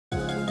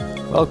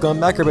Welcome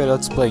back everybody,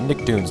 let's play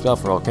Nicktoons Battle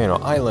for Volcano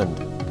Island.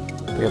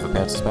 We have a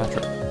Pants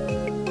Patrick.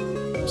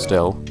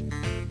 Still.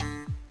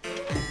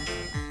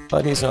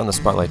 But he's not on the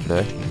spotlight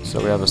today, so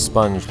we have a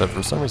sponge that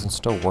for some reason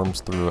still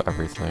worms through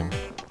everything.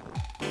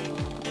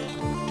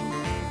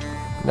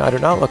 Now I do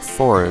not look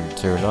forward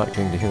to not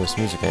getting to hear this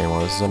music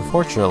anymore. This is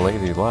unfortunately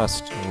the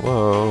last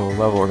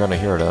level we're gonna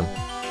hear it in.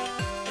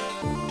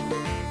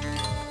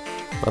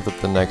 Not that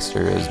the next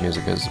year's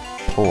music is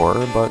poor,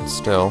 but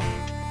still.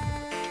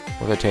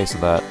 We'll get a taste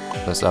of that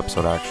this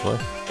episode, actually.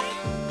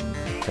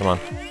 Come on.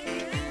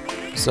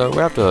 So we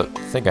have to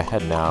think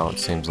ahead now, it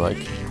seems like.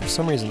 For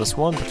some reason, this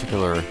one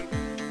particular...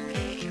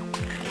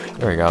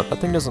 There we go. That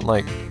thing doesn't,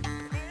 like...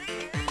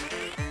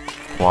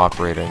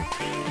 cooperating.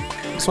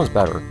 This one's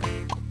better.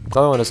 The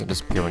other one doesn't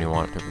disappear when you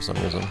want it to, for some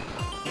reason.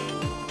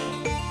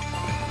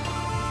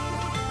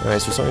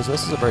 Anyways, for some reason,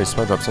 this is a very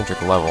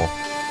SpongeBob-centric level.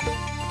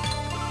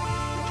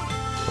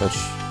 Which...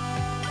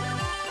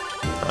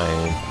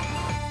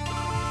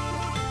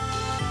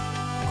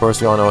 Of course,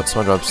 we all know what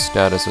SpongeBob's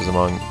status is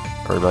among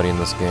everybody in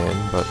this game,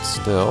 but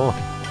still...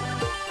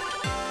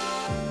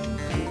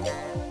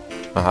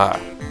 Aha!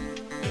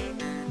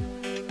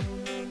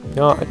 You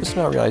know, I just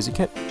now realized you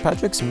can't...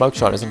 Patrick's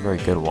mugshot isn't a very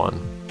good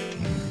one.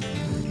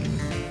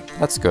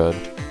 That's good.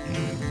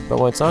 But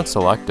when it's not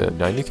selected,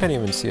 now you can't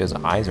even see his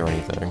eyes or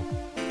anything.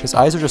 His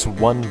eyes are just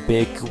one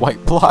big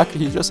white block,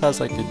 he just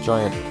has like a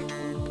giant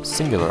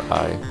singular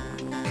eye.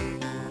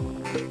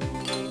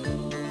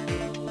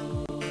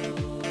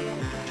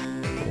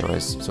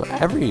 Anyways, so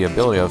every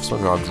ability of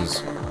SpongeBob's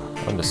is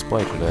on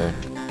display today.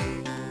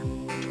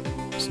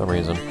 For some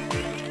reason.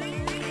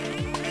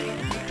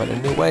 But in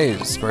new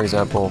ways, for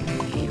example,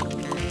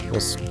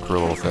 this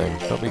cruel little thing.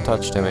 Don't be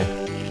touched, Timmy.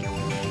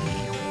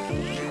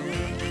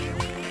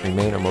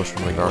 Remain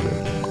emotionally guarded.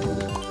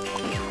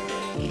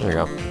 There we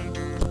go.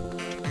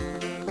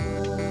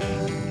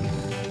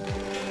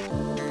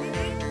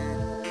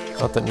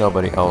 Not that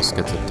nobody else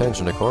gets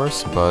attention, of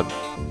course, but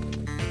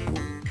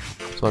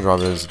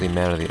SpongeBob is the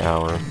man of the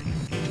hour.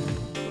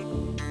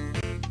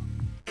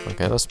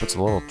 Okay, this bit's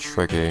a little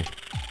tricky.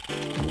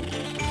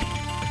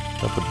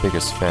 Not the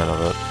biggest fan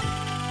of it.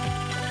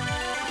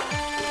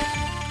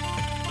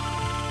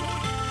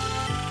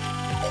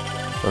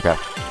 Okay.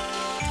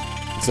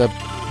 Except,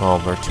 well,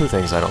 there are two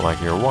things I don't like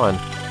here. One,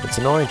 it's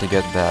annoying to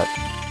get that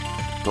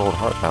gold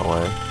heart that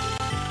way.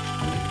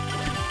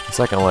 And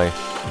secondly,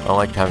 I don't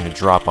like having to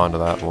drop onto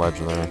that ledge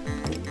there.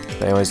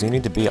 But anyways, you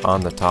need to be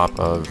on the top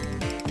of...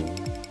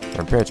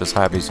 I'm pretty much as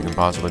happy as you can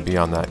possibly be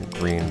on that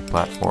green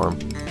platform.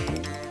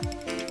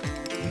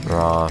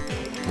 Or,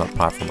 not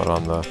platform, but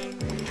on the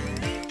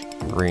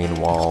green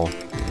wall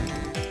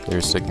that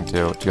you're sticking to be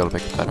able to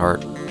pick up that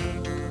heart.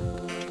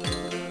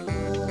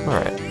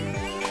 Alright.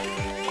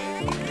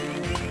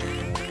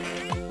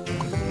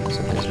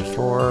 Same as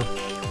before.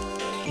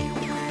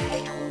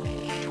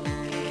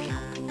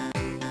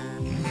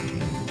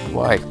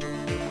 Why?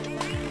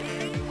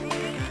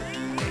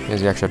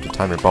 Because you actually have to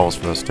time your balls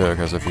for this too,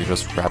 because if you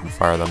just rapid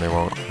fire them, they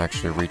won't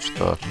actually reach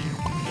the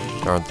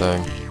darn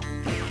thing.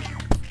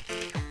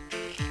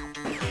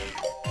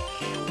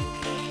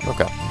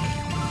 Okay.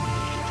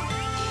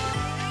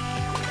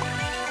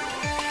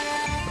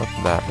 Not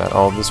that.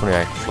 Oh, this one I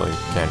actually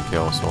can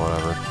kill, so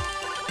whatever.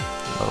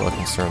 Not really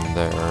concerned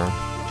there.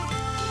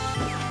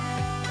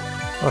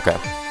 Okay.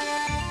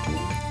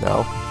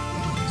 No.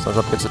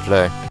 SpongeBob gets it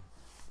today.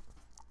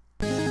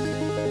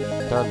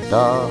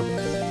 Da-da!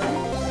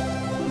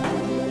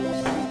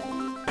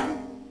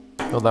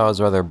 Well, that was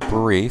rather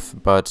brief,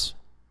 but...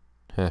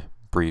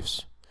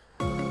 briefs.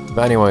 But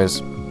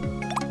anyways,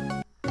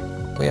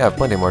 we have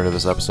plenty more to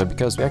this episode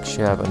because we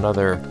actually have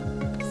another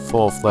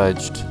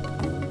full-fledged,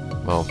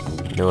 well,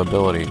 new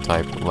ability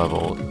type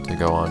level to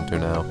go on to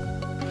now.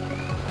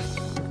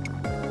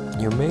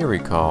 You may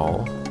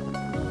recall,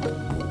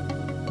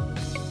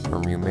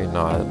 or you may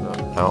not,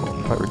 I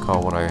don't quite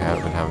recall what I have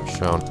and haven't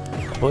shown.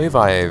 I believe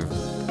I've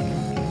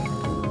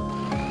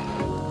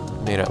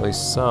made at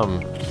least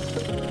some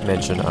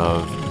mention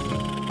of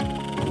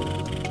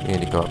we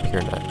need to go up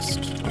here next.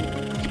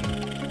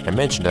 I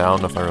mentioned it, I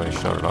don't know if I really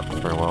showed it up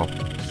very well.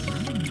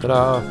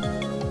 Ta-da!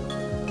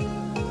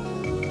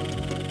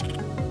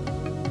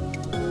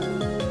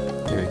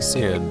 You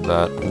exceeded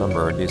that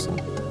number a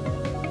decent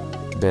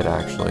bit,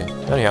 actually.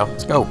 Anyhow,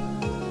 let's go!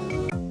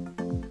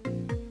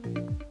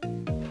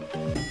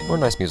 More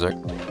nice music.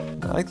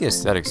 I like the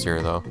aesthetics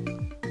here, though.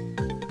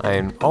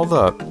 I mean, all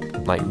the,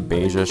 like,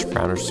 beige-ish,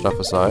 brownish stuff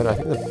aside, I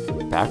think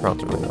the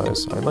background's really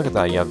nice. I mean, look at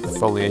that, you have the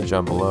foliage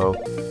down below.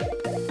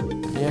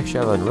 You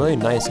actually have a really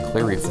nice,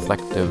 clear,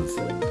 reflective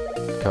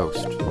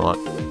coast. Well, not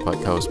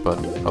quite coast, but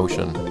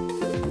ocean.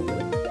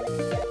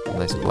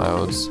 Nice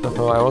clouds.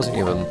 Oh, I wasn't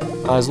even...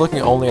 I was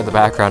looking only at the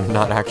background,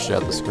 not actually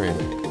at the screen.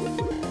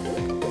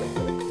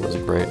 That was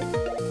great.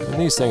 And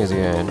these things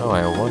again. Oh,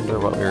 I wonder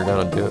what we were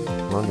gonna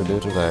do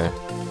today.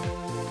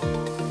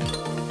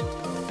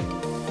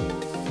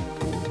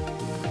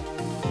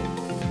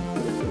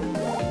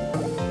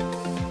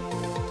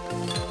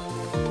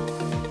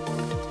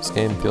 This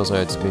game feels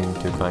like it's being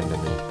too kind to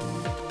me.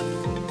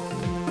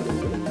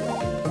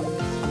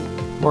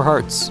 More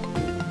hearts!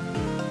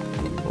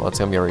 Well, that's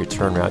gonna be a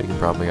return route, you can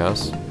probably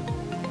guess.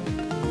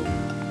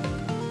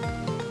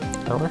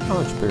 I wonder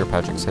how much bigger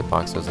Patrick's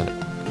hitbox is in it.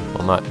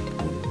 Well, not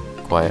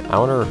quite.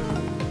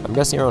 I'm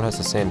guessing everyone has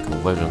the same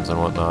collisions and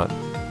whatnot.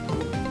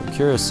 I'm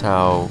curious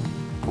how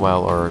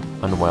well or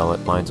unwell it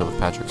lines up with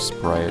Patrick's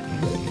sprite,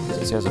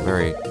 since he has a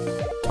very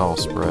tall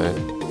sprite.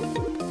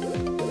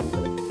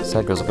 His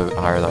head goes a bit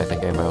higher than I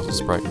think anybody else's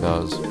sprite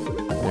does.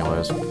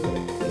 Anyways.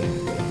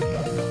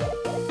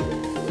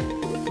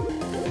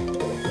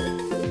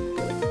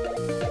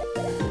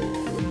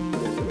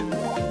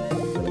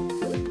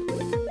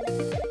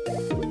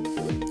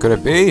 Could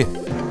it be?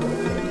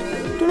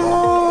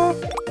 Ta-da!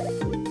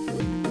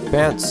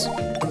 Pants.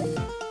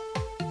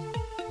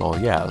 Well,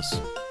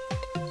 yes.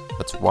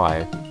 That's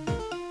why.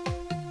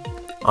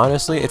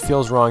 Honestly, it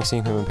feels wrong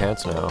seeing him in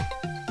pants now.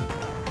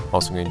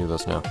 Also, I'm gonna do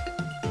this now.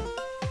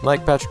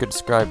 Like Patrick had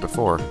described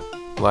before,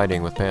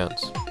 gliding with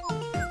pants.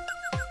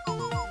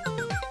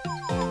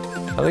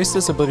 At least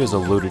this ability was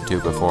alluded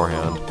to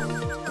beforehand.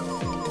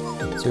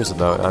 Seriously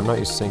though, I'm not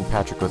used to seeing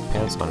Patrick with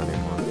pants on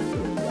anymore.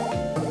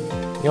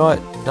 You know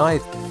what? Now I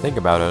think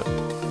about it,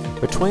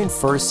 between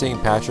first seeing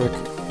Patrick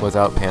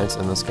without pants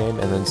in this game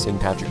and then seeing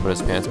Patrick put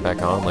his pants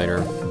back on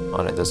later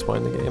on at this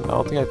point in the game, I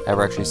don't think I've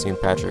ever actually seen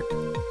Patrick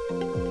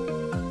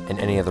in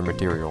any other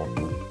material.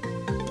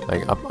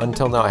 Like, up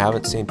until now, I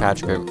haven't seen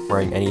Patrick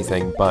wearing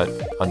anything but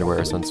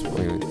underwear since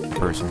we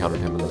first encountered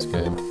him in this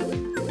game.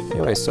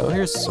 Anyway, so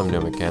here's some new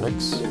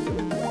mechanics.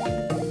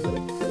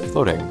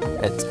 Floating.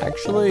 It's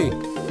actually,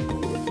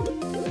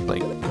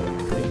 like,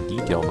 pretty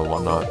detailed and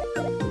whatnot.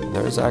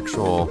 There's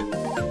actual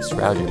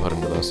strategy put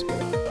into this.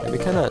 It'd be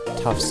kind of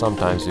tough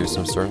sometimes to do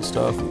some certain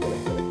stuff.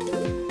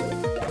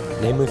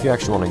 Namely if you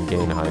actually want to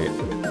gain height.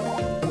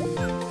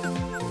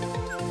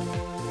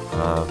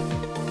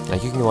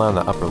 Like you can land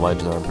on the upper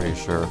ledge there, I'm pretty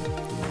sure.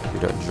 If you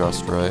do it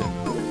just right.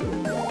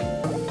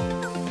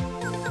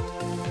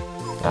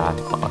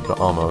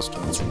 Almost.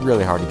 It's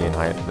really hard to gain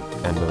height at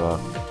the end of a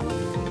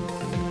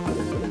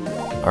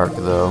arc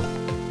though.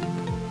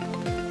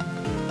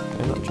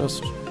 And not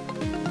just...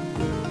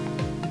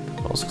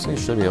 Also, you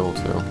should be able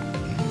to.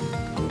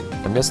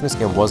 I'm guessing this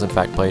game was in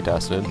fact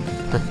play-tested,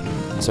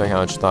 considering how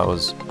much thought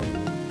was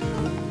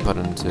put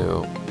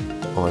into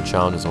all the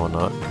challenges and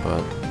whatnot,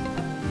 but...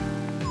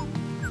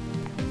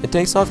 It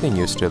takes off getting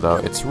used to, though.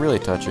 It's really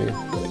touchy.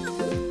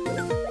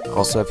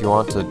 Also, if you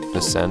want to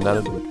descend at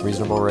a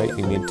reasonable rate,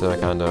 you need to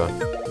kind of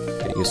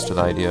get used to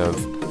the idea of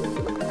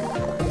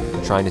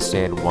trying to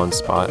stay at one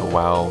spot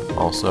while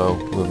also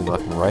moving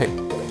left and right.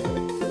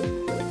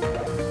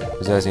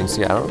 Because as you can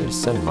see, I don't really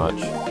descend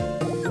much.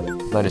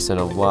 I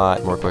descend a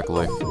lot more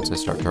quickly once I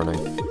start turning.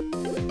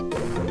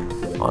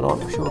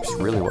 On actually works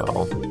really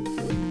well.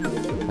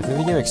 I think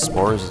the game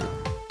explores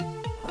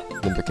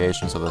the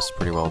implications of this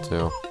pretty well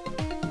too.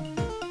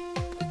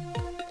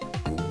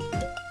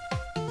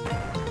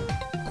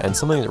 And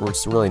something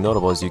that's really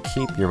notable is you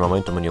keep your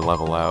momentum when you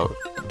level out.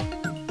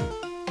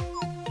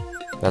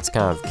 That's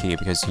kind of key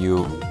because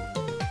you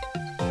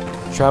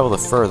travel the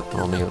furthest,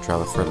 well, you don't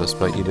travel the furthest,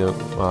 but you do,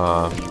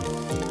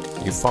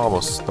 you fall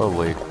most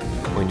slowly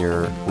when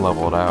you're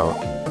leveled out.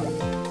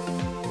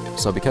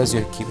 So because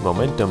you keep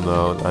momentum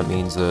though, that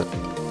means that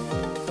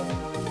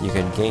you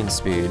can gain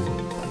speed,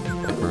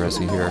 like we're gonna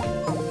see here,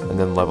 and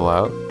then level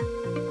out,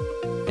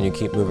 and you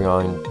keep moving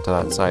on to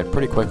that side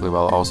pretty quickly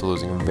while also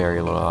losing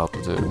very little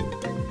altitude.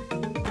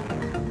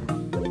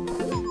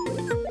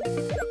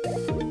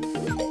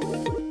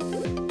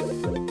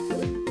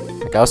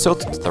 Like I was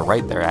tilted to the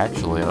right there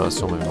actually, and I was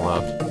still moving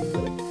left.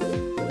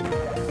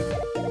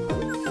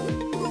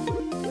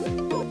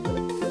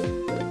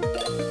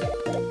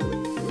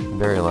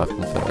 Very left,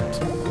 in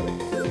fact.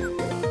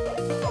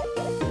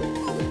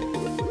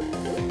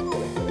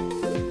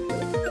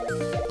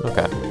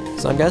 Okay,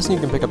 so I'm guessing you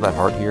can pick up that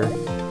heart here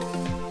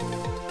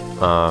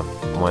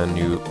when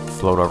you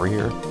float over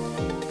here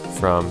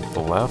from the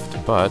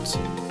left, but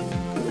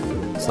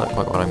it's not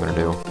quite what I'm going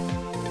to do.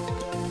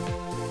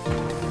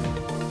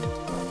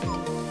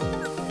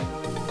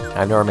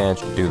 I've never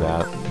managed to do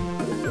that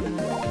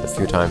the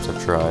few times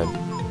I've tried,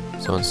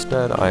 so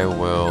instead I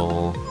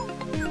will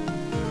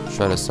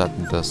try to set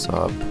this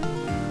up.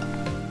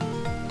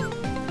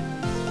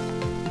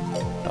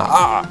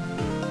 Ah!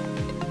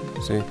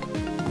 See?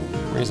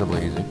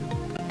 Reasonably easy.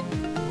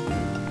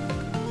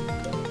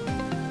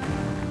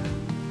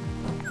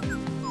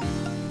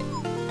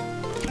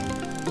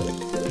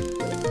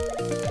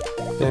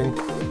 Ding.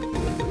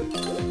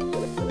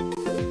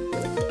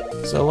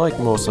 So like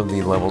most of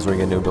the levels where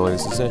you get new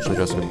abilities, it's essentially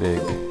just a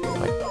big,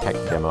 like, tech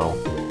demo.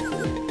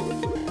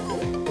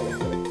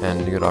 And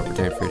a good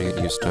opportunity for you to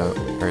get used to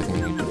everything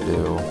you need to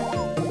do.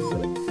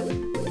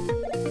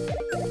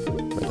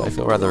 But I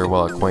feel rather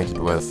well acquainted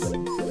with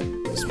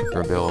this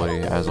particular ability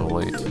as of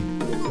late.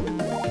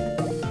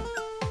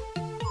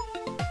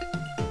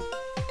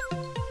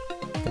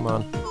 Come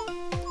on.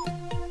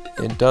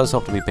 It does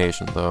help to be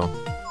patient though,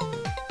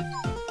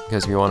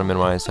 because if you want to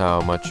minimize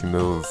how much you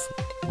move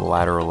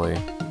laterally,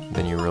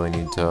 then you really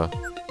need to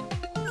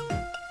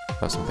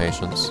have some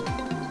patience.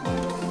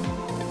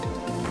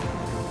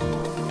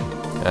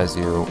 as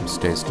you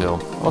stay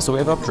still. Also, we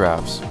have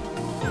updrafts.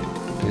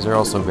 These are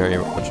also very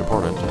much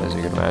important, as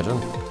you can imagine.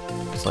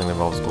 Something that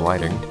involves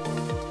gliding.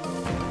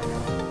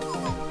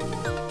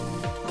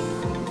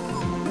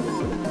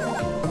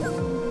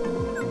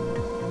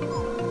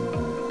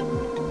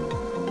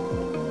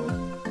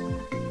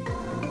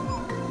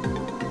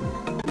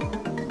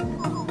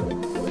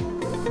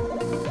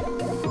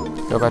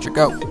 Go, Patrick,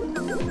 go!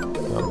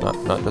 No,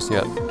 not just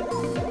yet.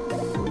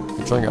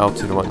 Controlling your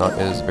altitude and whatnot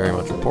is very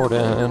much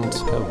important.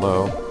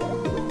 Hello.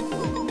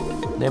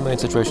 Namely in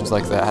situations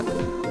like that.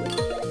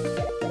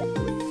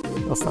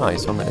 Oh,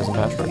 nice. One that isn't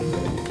Patrick.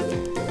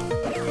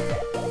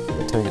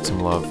 Until you get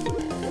some love.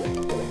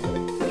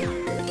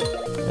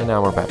 And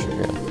now we're Patrick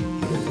again.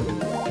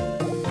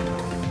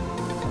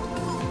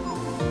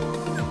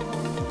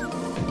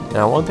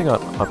 Now, one thing on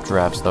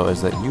updrafts, though,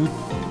 is that you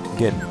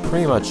get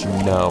pretty much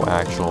no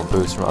actual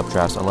boost from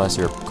updrafts unless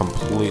you're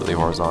completely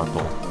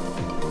horizontal.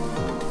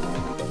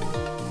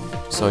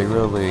 So you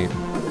really...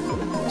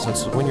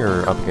 Since when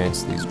you're up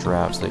against these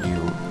drafts that you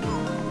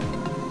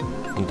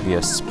need to be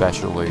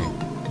especially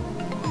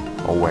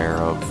aware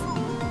of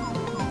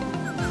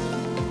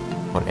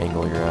what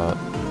angle you're at.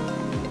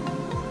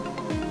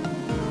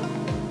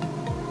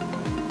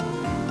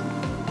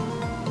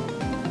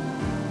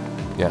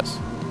 Yes.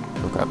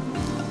 Okay.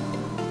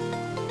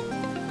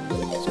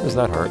 So does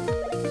that hurt?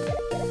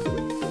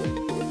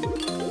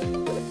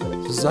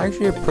 This is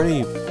actually a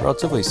pretty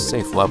relatively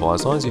safe level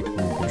as long as you can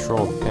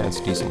control the pants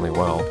decently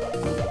well.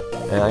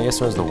 And I guess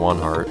there's the one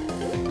heart,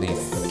 the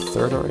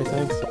third heart I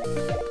think,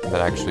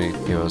 that actually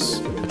gave us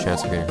a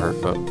chance of getting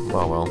hurt, but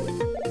oh well.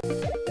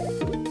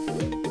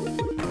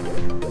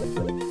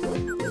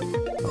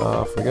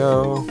 Off we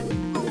go.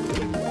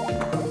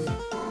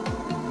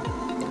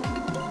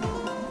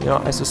 You know,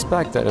 I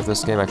suspect that if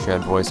this game actually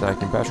had voice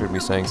acting, Patrick would be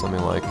saying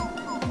something like,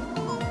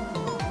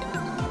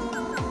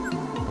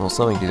 well,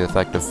 something to the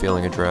effect of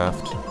feeling a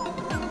draft.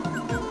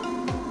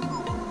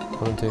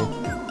 1, 2.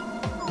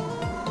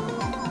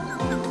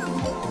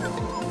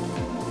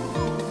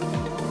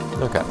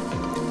 Okay.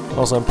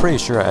 Also, I'm pretty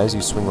sure as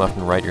you swing left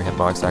and right, your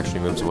hitbox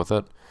actually moves with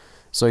it.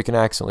 So you can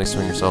accidentally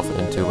swing yourself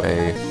into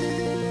a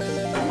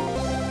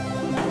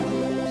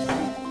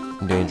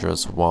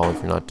dangerous wall if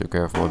you're not too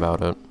careful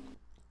about it.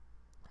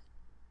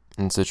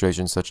 In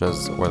situations such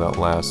as where that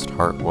last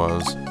heart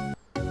was.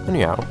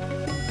 Anyhow.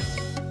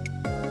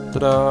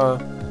 Ta-da!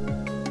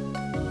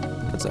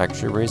 That's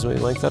actually a reasonably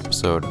length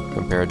episode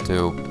compared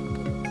to,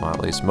 well, at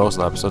least most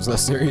of the episodes in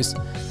this series.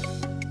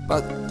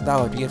 But that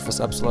would be it for this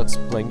episode. Let's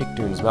play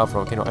Nicktoons Battle for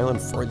Volcano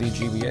Island for the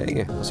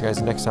GBA. I'll see you guys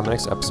next time,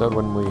 next episode,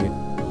 when we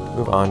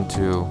move on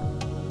to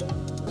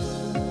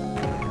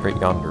Great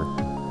Yonder.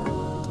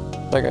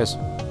 Bye, guys.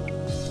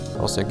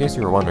 Also, in case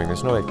you were wondering,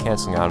 there's no way of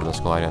canceling out of this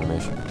glide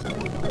animation.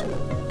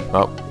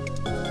 Oh.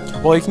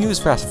 Well, you can use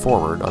fast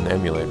forward on the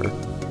emulator.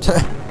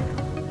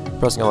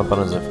 Pressing all the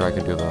buttons if I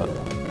can do that.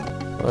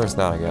 Well, there's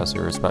that, I guess.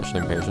 You're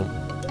especially impatient.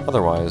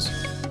 Otherwise,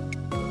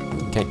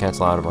 you can't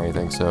cancel out of or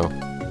anything, so...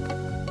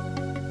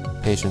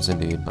 Patience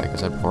indeed, like I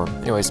said before.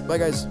 Anyways, bye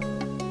guys!